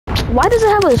Why does it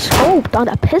have a scope on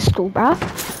a pistol, bruh?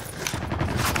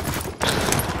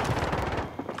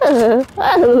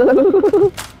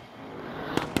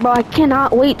 Bro, I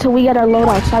cannot wait till we get our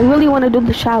loadouts. I really want to do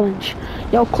the challenge.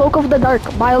 Yo, Cloak of the Dark,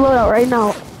 buy a loadout right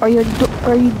now, or you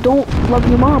don't love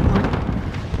your mom, man.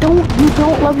 You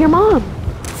don't love your mom.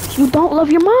 You don't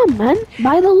love your mom, man.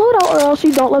 Buy the loadout, or else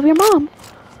you don't love your mom.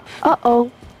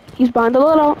 Uh-oh. He's buying the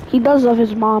loadout. He does love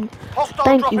his mom. Hostile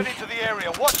Thank you. into the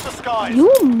area. Watch the skies.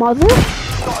 You mother. Got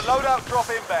a loadout drop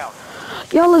inbound.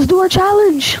 Yo, let's do our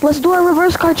challenge. Let's do our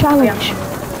reverse car challenge.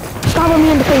 Stop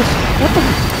me in the face. What the?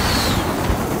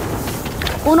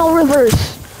 Uno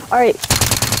reverse. Alright.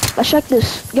 Let's check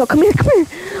this. Yo, come here, come here.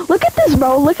 Look at this,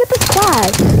 bro. Look at this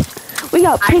class. We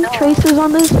got pink traces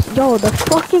on this. Yo, the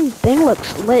fucking thing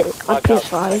looks lit on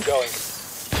PS5.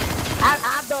 I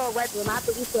have the red one. I have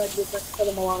the Easter egg for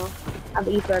the Milano. I have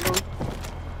the Easter egg one.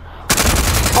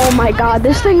 Oh my god,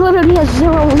 this thing literally has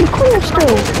 0 recoil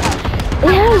still.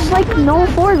 It has like no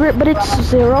foregrip, but it's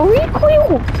 0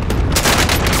 recoil.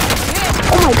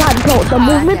 Oh my god, bro, the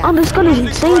movement on this gun is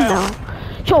insane now.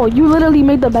 Yo, you literally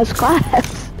made the best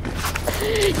class.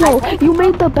 Yo, you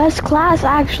made the best class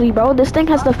actually, bro. This thing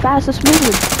has the fastest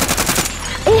movement.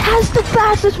 It has the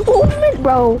fastest movement,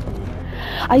 bro.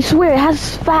 I swear, it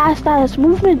has fast ass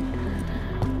movement.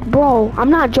 Bro, I'm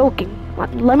not joking.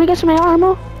 Let me get some AR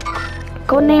ammo.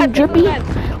 Codename Drippy.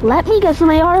 Let me get some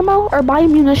AR ammo or buy a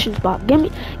munitions box. Give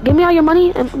me all your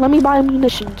money and let me buy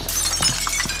munitions.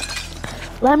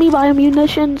 Let me buy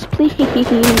munitions, please.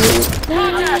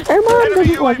 Her mom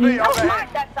doesn't love me.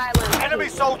 Enemy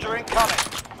soldier incoming.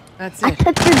 That's I it.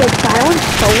 tested the silence,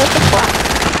 so what the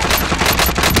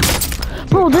fuck?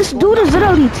 Bro, this dude is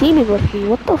literally teaming with me.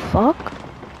 What the fuck?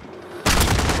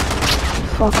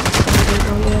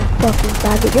 Fucking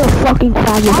faggot, you're a fucking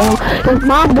faggot, bro. Your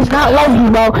mom does not love you,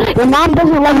 bro. Your mom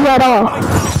doesn't love you at all.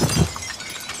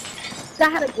 I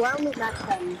had a ground with Mac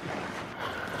 10.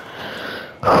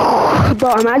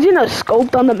 Bro, imagine a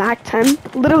scoped on the Mac 10.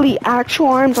 Literally actual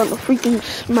arms on the freaking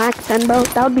Mac 10, bro.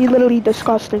 That would be literally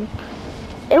disgusting.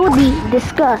 It would be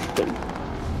disgusting.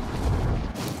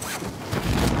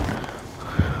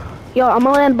 Yo, I'm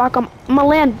gonna land back on my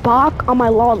loadout. On my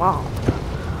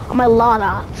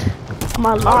loadout. On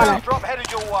my loadout. Drop headed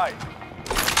your way.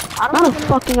 Not a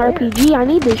fucking RPG. I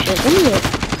need this shit. Give me it.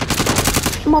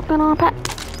 Smoking on a pack.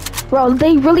 Bro,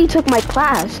 they really took my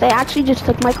class. They actually just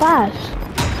took my class.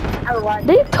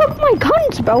 They took my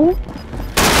guns, bro.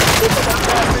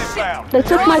 They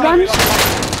took my guns,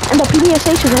 and the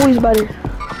PDSH is always better.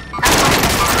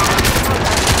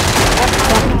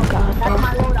 Oh god,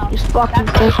 bro. These fucking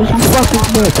cases, you fucking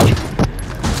bitch.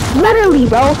 Literally,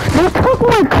 bro. They took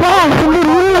my class and they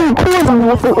literally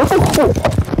killed me.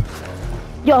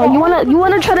 Yo, you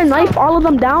wanna try to knife all of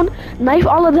them down? Knife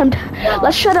all of them.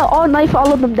 Let's try to all knife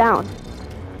all of them down.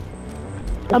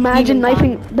 Imagine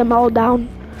knifing them all down.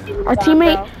 Our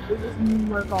teammate.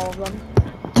 Work all of them.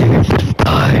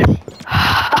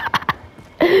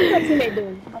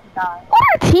 What's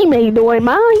our teammate doing,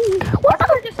 man? What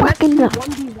the fucking?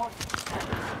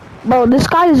 Bro, this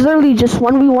guy is literally just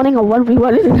 1v1ing a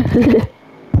 1v1.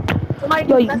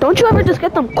 Yo, don't you ever just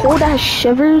get them cold ass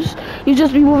shivers? You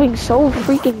just be moving so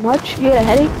freaking much. You get a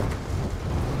headache?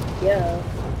 Yeah.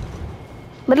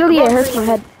 Literally, it hurts my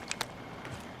head.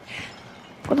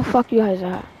 Where the fuck you guys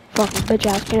at? Fucking bitch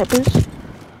ass campers.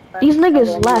 These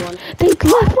niggas left. They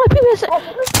left my previous.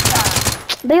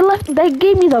 They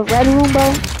gave me the red room,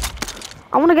 bro.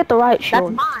 I wanna get the riot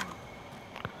shield. That's mine.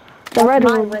 The red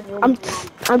room.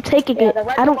 I'm taking it.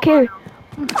 I don't care.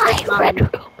 My red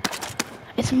room.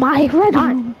 It's my red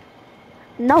room.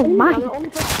 No, mine.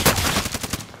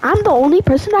 I'm the only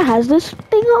person that has this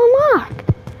thing unlocked.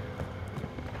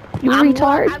 You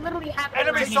retard.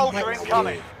 Enemy soldier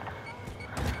incoming.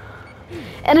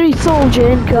 Enemy soldier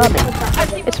incoming.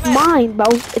 It's mine, bro.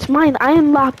 It's mine. I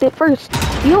unlocked it first.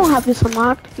 You don't have this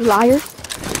unlocked, you liar.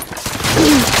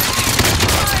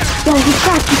 Yo, he's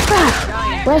cracked, he's cracked.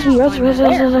 Res me, res,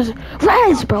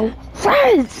 bro.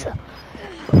 Res!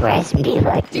 Res me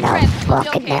like no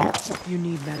fucking no. You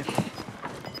need medical.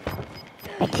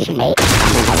 My teammate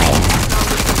coming away.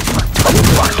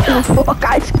 Oh, fuck,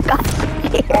 I just got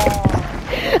scared.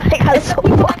 I got so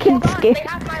fucking scared.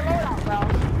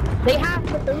 They have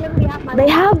my They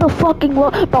have the fucking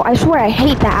bro, I swear I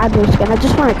hate that Admiral skin. I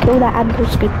just want to kill that Admiral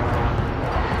skin.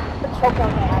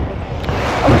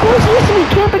 Of course he used to be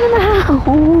camping in the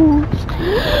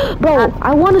house. Bro,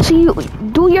 I want to see you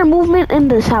do your movement in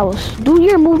this house. Do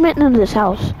your movement in this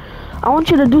house. I want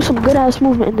you to do some good ass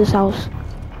movement in this house.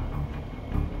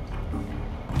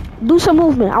 Do some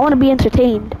movement. I want to be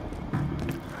entertained.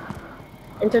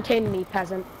 Entertain me,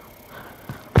 peasant.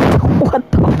 What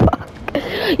the fuck?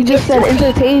 You just said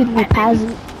entertain me,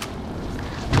 peasant.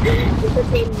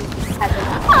 Entertain me.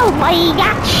 Oh my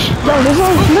gosh! Yo, there's a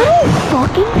little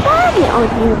fucking faggot on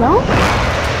here, bro.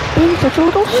 Being such a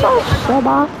little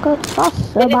sauce-a-baka.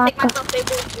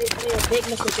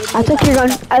 I took your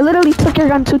gun. I literally took your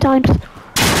gun 2 times.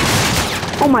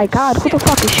 Oh my god, who the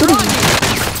fuck is shooting me?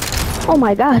 Oh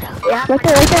my god. Right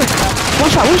there, right there. One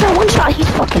shot, one shot, one shot. He's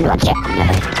fucking legit.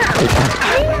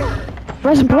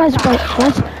 Res, bro.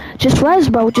 Just res,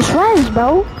 bro. Just res,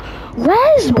 bro.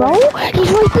 Res, bro.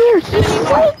 He's right there. He's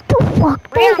right the fuck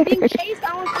there. I'm being chased. I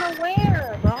don't know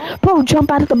where, bro. Bro, jump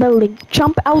out of the building.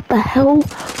 Jump out the hell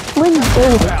building.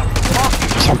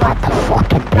 Jump out the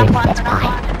fucking building. That's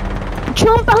fine.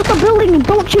 Jump out the building and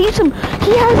don't chase him.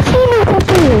 He has teammates up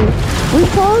there.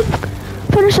 Refog.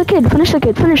 Finish the kid. Finish the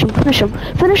kid. Finish him. Finish him.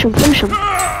 Finish him. Finish him.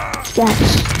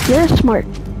 Yes. You're smart.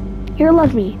 You're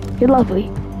lovely. You're lovely.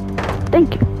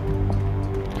 Thank you.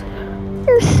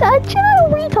 You're such a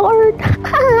retard.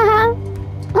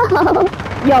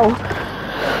 Yo.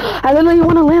 I literally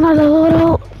want to land on a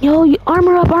little. Yo,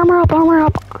 armor up, armor up, armor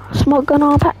up. Smoke gun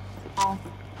on.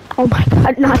 Oh my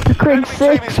god, not the Craig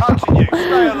 6.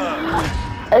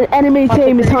 Enemy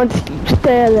team is hunting you.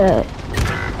 Stay alert.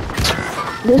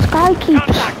 This guy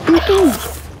keeps freaking.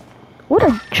 What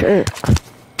a jerk.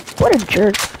 What a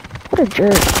jerk. What a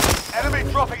jerk. Enemy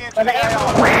dropping into the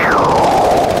AR.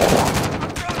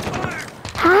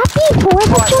 Happy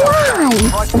 4th of July!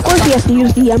 Of course he has to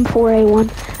use the M4A1,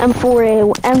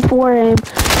 M4AM.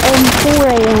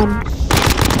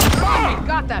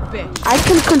 Got that bitch. I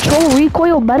can control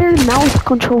recoil better now with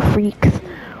control freaks.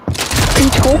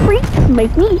 Control freaks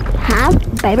make me have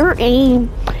better aim.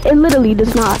 It literally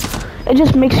does not. It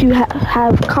just makes you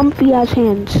have comfy ass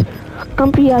hands.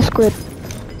 Comfy ass grip.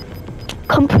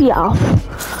 Comfy off.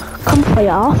 Comfy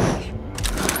off.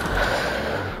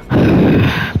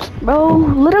 Bro,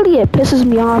 literally it pisses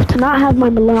me off to not have my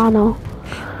Milano.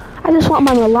 I just want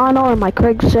my Milano or my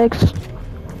Craig 6.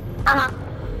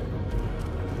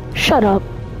 Shut up.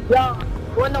 Yo,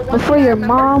 Before your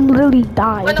mom literally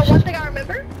dies. When the one thing I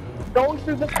remember, going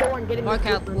through the store and getting Mark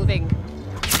out moving.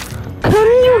 Can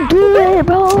you do it,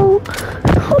 bro?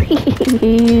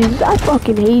 Please. I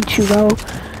fucking hate you, bro.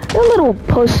 You're a little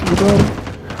pussy, bro.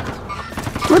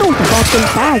 Little fucking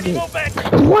faggot.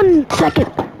 1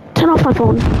 second. Turn off my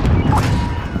phone.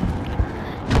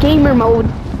 Gamer mode.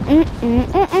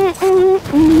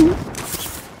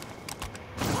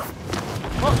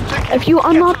 If you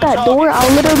unlock that door,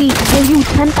 I'll literally give you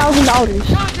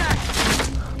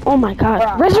 $10,000. Oh my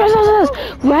god. Res.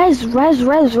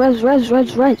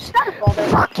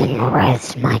 Fucking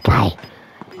res, my guy.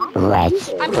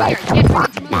 Res right the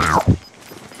fuck now.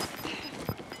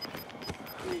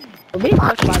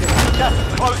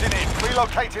 Closing in.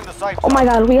 Relocating the safe. Oh my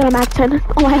god, we got a Mac 10.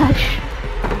 Oh my gosh.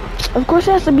 Of course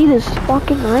it has to be this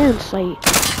fucking iron sight.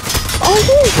 Oh,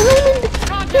 he has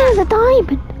diamond. He has a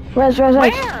diamond. Res.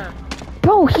 Where?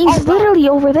 Bro, he's literally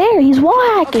over there. He's wall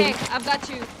hacking. Okay, I've got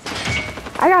you.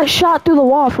 I got shot through the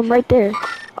wall from right there.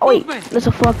 Oh wait, there's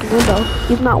a fucking window.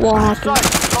 He's not wall hacking.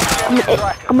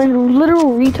 I'm a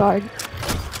literal retard.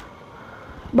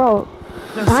 Bro,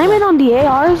 diamond on the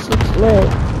ARs looks lit.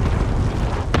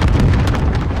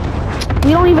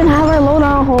 We don't even have our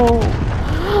loadout hole.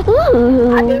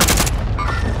 Ooh.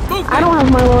 I don't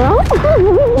have my loadout.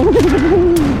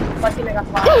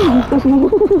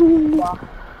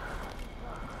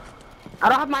 I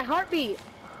don't have my heartbeat.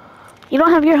 You don't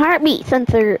have your heartbeat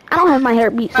sensor. I don't have my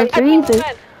heartbeat sensor either.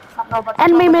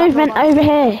 Enemy movement over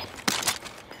here.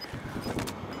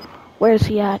 Where's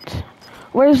he at?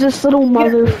 Where's this little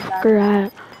motherfucker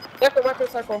at? You have to work the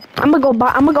circle. I'm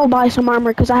gonna go buy some armor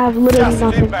because I have literally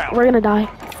nothing. We're gonna die.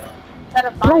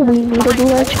 Bro, we need to do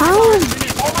a challenge.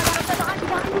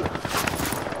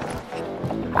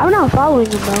 I'm not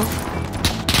following him though.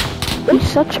 He's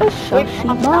such a sussy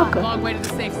baka. Long way to the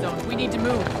safe zone. We need to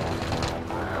move.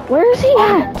 Where is he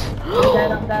at?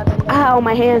 Ow,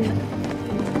 my hand.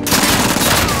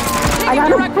 I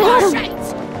got him.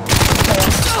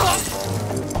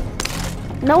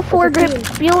 No foregrip.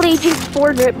 Field agent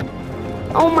foregrip.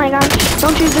 Oh my gosh.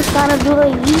 Don't you just gotta do the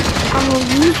yeet? I'm gonna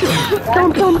yeet you.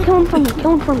 Kill him from me.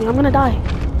 Kill him from me. I'm gonna die.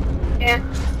 Yeah.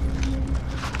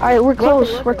 Alright, we're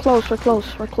close. We're close.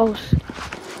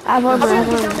 I have armor.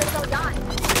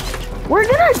 We're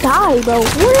gonna die, bro.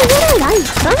 We're gonna die.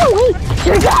 Run away.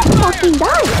 You're gonna fucking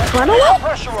die. Run away.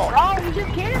 Pressure on. Oh, you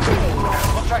just can't see.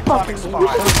 Contract time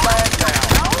expired.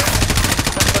 Stand down.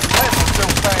 The test is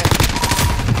still standing.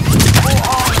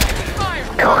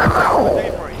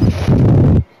 Debrief.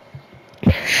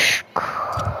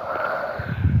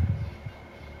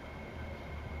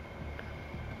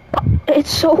 It's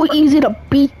so easy to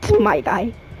beat, my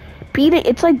guy.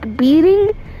 It's like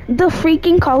beating the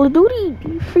freaking Call of Duty.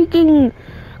 Freaking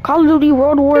Call of Duty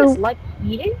World War. It's like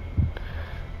beating?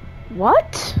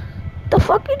 What? The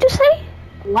fuck you just say?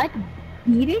 Like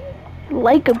beating?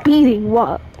 Like a beating,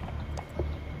 what?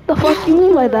 The fuck you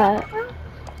mean by that?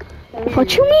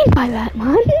 What you mean by that,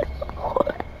 man?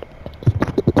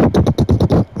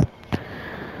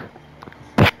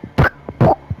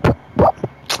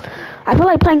 I feel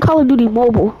like playing Call of Duty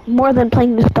Mobile more than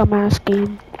playing this dumbass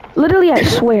game. Literally, I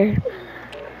swear.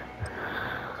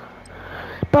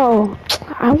 Bro,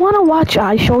 I wanna watch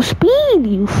I Show Speed,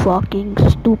 you fucking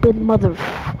stupid mother.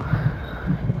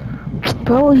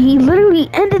 Bro, he literally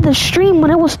ended the stream when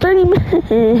it was 30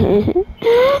 minutes.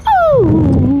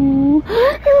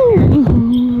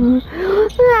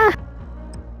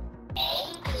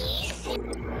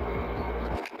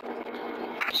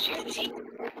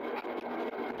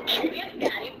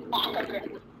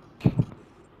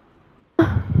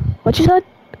 What you said?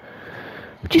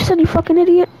 What you said, you fucking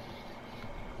idiot?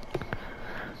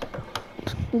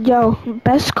 Yo,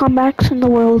 best comebacks in the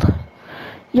world.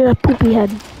 You're a poopy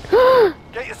head.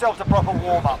 Get yourself to proper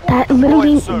warm-up. That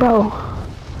literally, bro.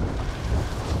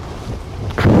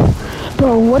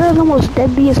 Bro, what are the most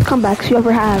deadliest comebacks you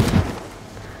ever have?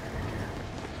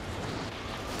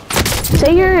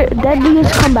 Say your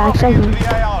deadliest comebacks ever.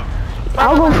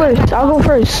 I'll go first. I'll go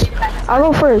first.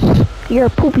 I'll go first. You're a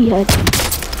poopy head.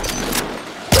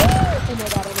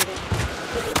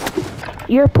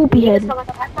 You're a poopy head.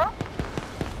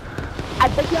 I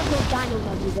bet you have no dinos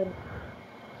on you, then.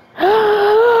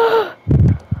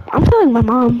 I'm telling my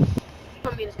mom.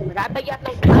 I bet you have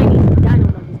no dinos on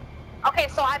you. Okay,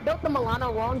 so I built the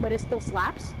Milano wrong, but it still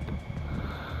slaps.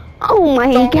 Oh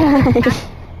my gosh.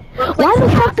 Why the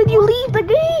fuck did you leave the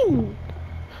game?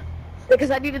 Because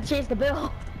I need to change the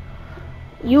bill.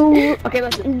 You. Okay,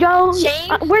 listen. Yo,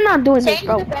 we're not doing this, Change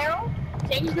bro. the barrel.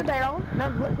 Change the barrel. No,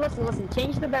 listen.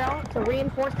 Change the barrel to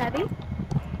reinforced heavy.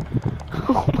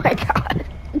 Oh my god.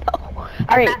 No.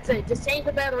 Alright. That's it. Just change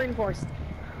the barrel to reinforced.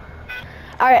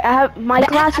 Alright, I have my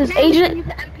class is agent.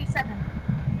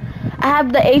 I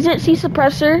have the agency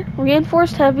suppressor,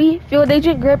 reinforced heavy, field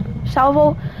agent grip,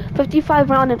 salvo, 55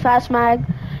 round and fast mag,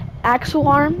 axle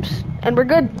arms, and we're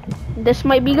good. This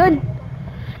might be good.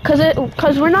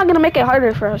 Cause we're not gonna make it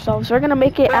harder for ourselves. We're gonna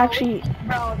make it actually.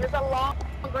 Bro, there's a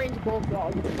long-range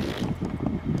bullfrog.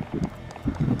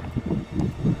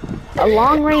 A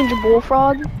long-range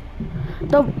bullfrog.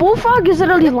 The bullfrog is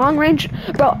literally long-range,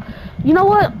 bro. You know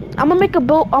what? I'm gonna make a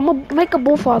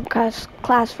bullfrog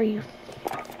class for you.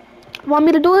 Want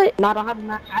me to do it? No, I don't have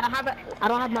my. I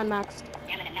don't have my max.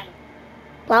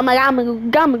 Llama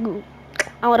gamagoo.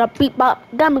 I wanna beep bop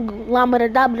gamagoo. Llama da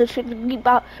da da shit beep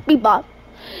bop beep bop.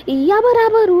 Yabba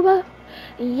dabba dooba.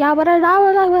 Yabba da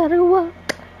dabba dabba dooba.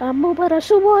 Amuba da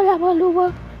subo dabba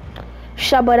dooba.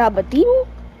 Shabba dabba doo.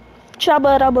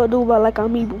 Shabba dabba dooba like a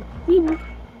meebu. Meebu.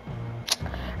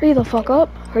 Hurry the fuck up.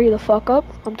 Hurry the fuck up.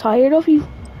 I'm tired of you.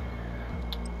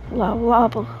 Lava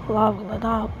lava lava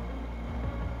lava.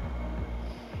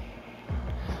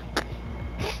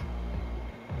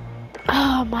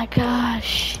 Oh my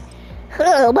gosh.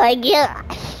 Oh my gosh.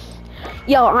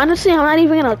 Yo, honestly, I'm not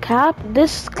even gonna cap.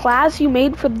 This class you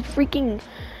made for the freaking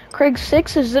Craig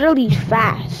 6 is literally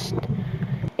fast.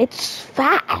 It's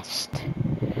fast.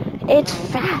 It's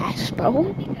fast,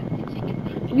 bro.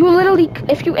 You literally,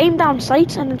 if you aim down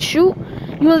sights and then shoot,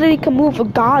 you literally can move a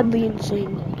godly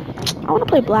insane. I wanna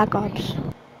play Black Ops.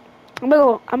 I'm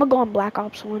gonna go on Black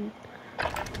Ops 1.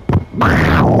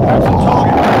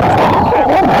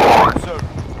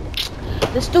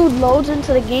 This dude loads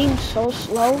into the game so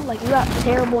slow. Like, you got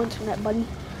terrible internet, buddy.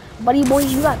 Buddy boy,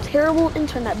 you got terrible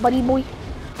internet, buddy boy.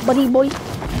 Buddy boy.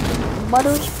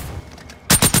 Butter.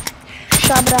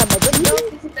 Shabba-dabba-doo.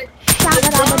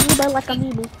 Shabba-dabba-doo like a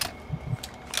meebu.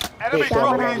 Enemy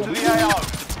dropping into the AO.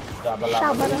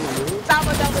 Shabba-dabba-doo.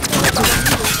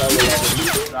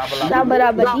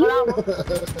 Shabba-dabba-doo.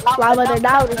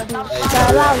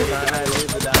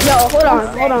 Yo,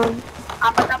 hold on.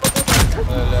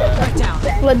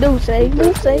 Laduce.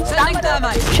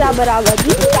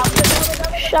 Shabba-dabba-doo.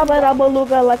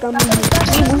 Shabba-dabba-looga like a meebu.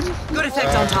 Good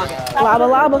effect on target. Lava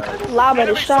lava. Lava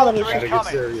the shabba. Gotta get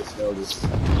serious, fellas.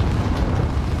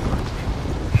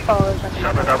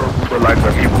 Like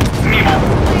the people.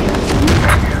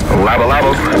 Labo,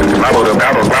 labo, labo, the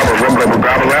babble, babble, rumble,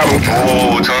 babble, babble.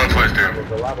 Oh, tongue twister.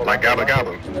 Like gabba,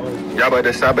 gabba. Yabba,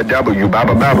 the sabba, dabba, you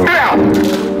babba, babba.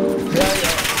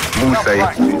 Moose say,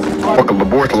 fuck a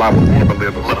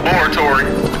laboratory.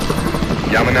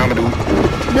 Yama, nama, do.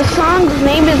 The song's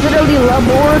name is literally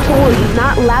Laboratory,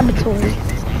 not Laboratory.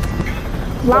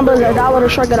 Lambda, the dollar, the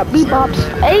shark got a beatbox.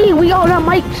 Hey, we all got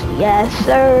mics. Yes,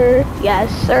 sir. Yes,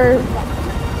 sir.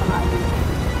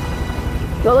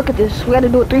 Yo, look at this. We gotta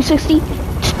do a 360.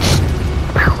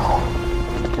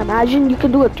 Imagine you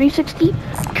can do a 360.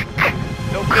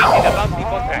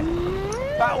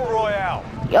 Battle Royale.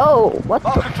 Yo, what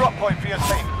Mark the? a drop point for your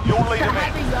team. You'll lead them in.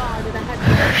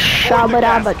 Shabba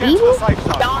dabba Get to the safe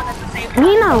zone.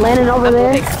 We not landing over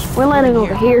there. We're landing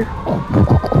over here.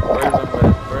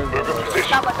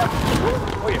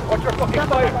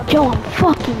 Yo, I'm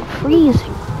fucking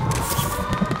freezing.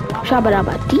 Shabba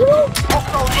dabba dee.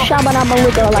 Shabba dabba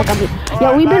wiggle like I'm. Yo,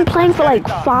 we've been playing for like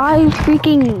 5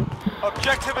 freaking.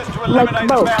 Objective is to Like eliminate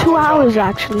about the 2 hours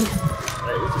actually.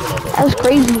 That's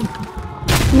crazy.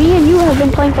 Me and you have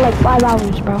been playing for like 5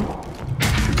 hours, bro.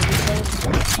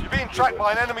 You're being tracked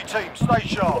by an enemy team. Stay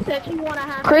sharp.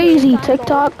 Crazy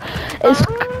TikTok is,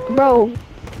 bro.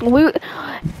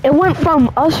 It went from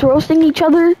us roasting each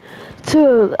other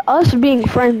to us being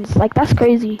friends. Like that's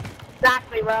crazy.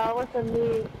 Exactly, bro. What's the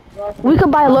need? We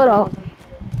could buy a loadout.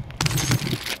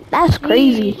 That's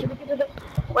crazy.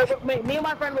 Wait, me and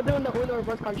my friend were doing the Uno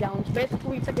reverse card challenge.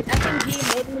 Basically, we took an SMG,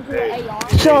 made it into an AR.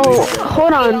 So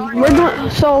hold on,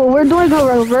 we're doing a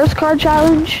reverse card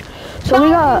challenge. So we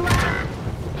got.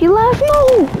 He left.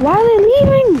 No, why are they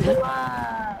leaving?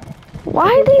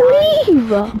 Why they leave?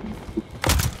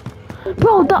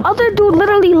 Bro, the other dude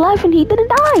literally left and he didn't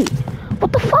die.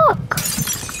 What the fuck?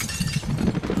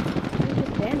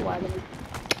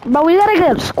 But we gotta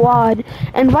get a squad.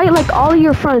 Invite like all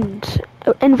your friends.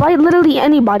 Invite literally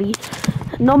anybody.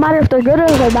 No matter if they're good or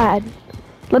they're bad.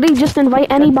 Literally just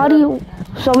invite anybody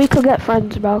so we could get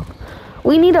friends, bro.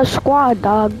 We need a squad,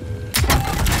 dog.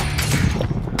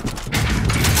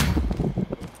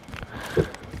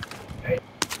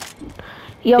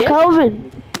 Yo,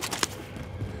 Kelvin.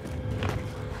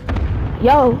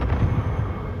 Yo,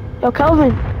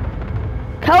 Kelvin.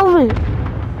 Kelvin.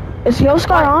 Is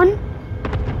Yoskar on?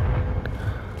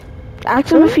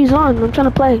 Ask him if he's on. I'm trying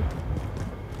to play.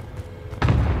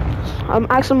 I'm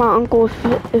asking my uncle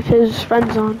if his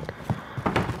friend's on.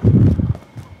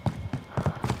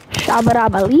 Shabba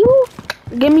dabba leew.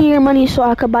 Give me your money so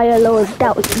I could buy a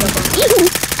loadout.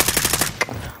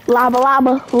 Lava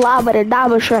lava, lava da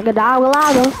dabba, shreka dabba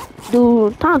lava.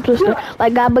 Do tongue twister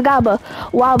like gabba gabba.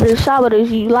 Wabba da shabba da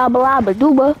zee, lava lava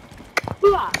dooba.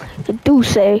 The do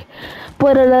say,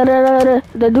 but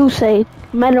the do say,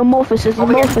 metamorphosis,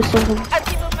 amorphism.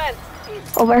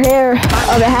 Over here,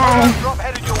 over here. Drop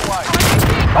headed your way.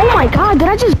 Oh my god, did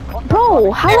I just...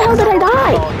 Bro, how the hell did I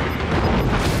die?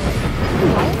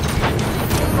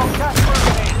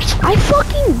 I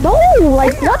fucking know,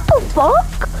 like, what the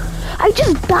fuck? I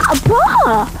just died,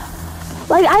 bruh.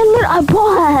 Like, I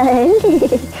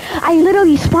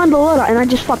literally spawned a loadout and I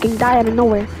just fucking died out of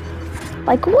nowhere.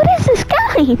 Like, what is this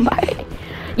game?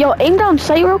 Yo, aim down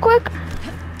sight real quick.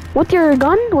 With your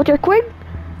gun, with your quid,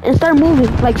 and start moving.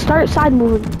 Like, start side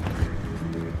moving.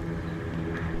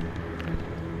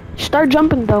 Start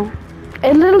jumping though.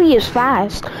 It literally is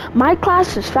fast. My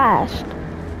class is fast.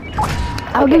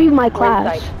 I'll give you my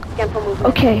class.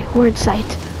 Okay, we're in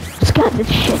sight. Let's get this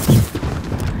shit.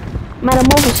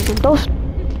 Metamorphosis and those.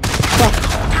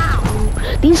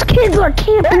 These kids are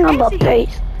camping on the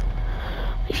base.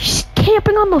 He's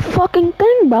camping on the fucking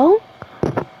thing, bro.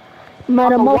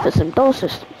 Metamorphosis and those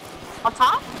systems. On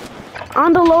top?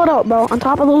 On the loadout, bro. On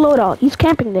top of the loadout. He's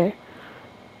camping there.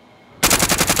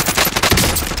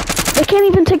 They can't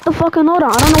even take the fucking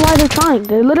loadout. I don't know why they're trying.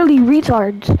 They're literally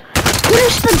retards.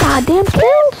 Finish the goddamn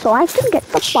kill so I can get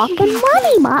the fucking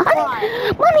money, man.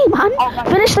 Money, man.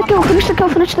 Finish the kill, finish the kill,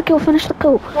 finish the kill, finish the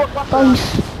kill. Bro,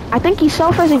 I think he's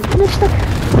self-resing. Finish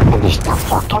the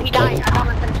fucking kill.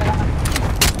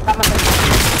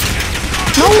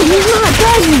 No, he's not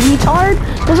dead, you retard.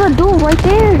 There's a dude right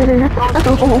there.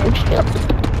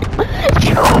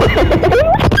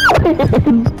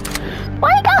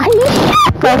 My God, you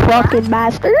shot the fucking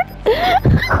bastard.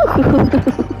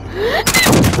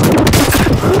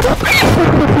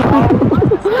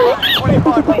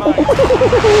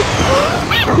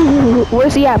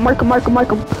 Where's he at? Mark him, mark him, mark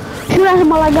him. Shoot at him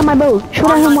while I got my bow. Shoot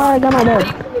at him while I got my bow.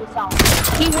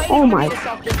 Oh my.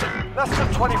 Less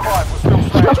than 25 will still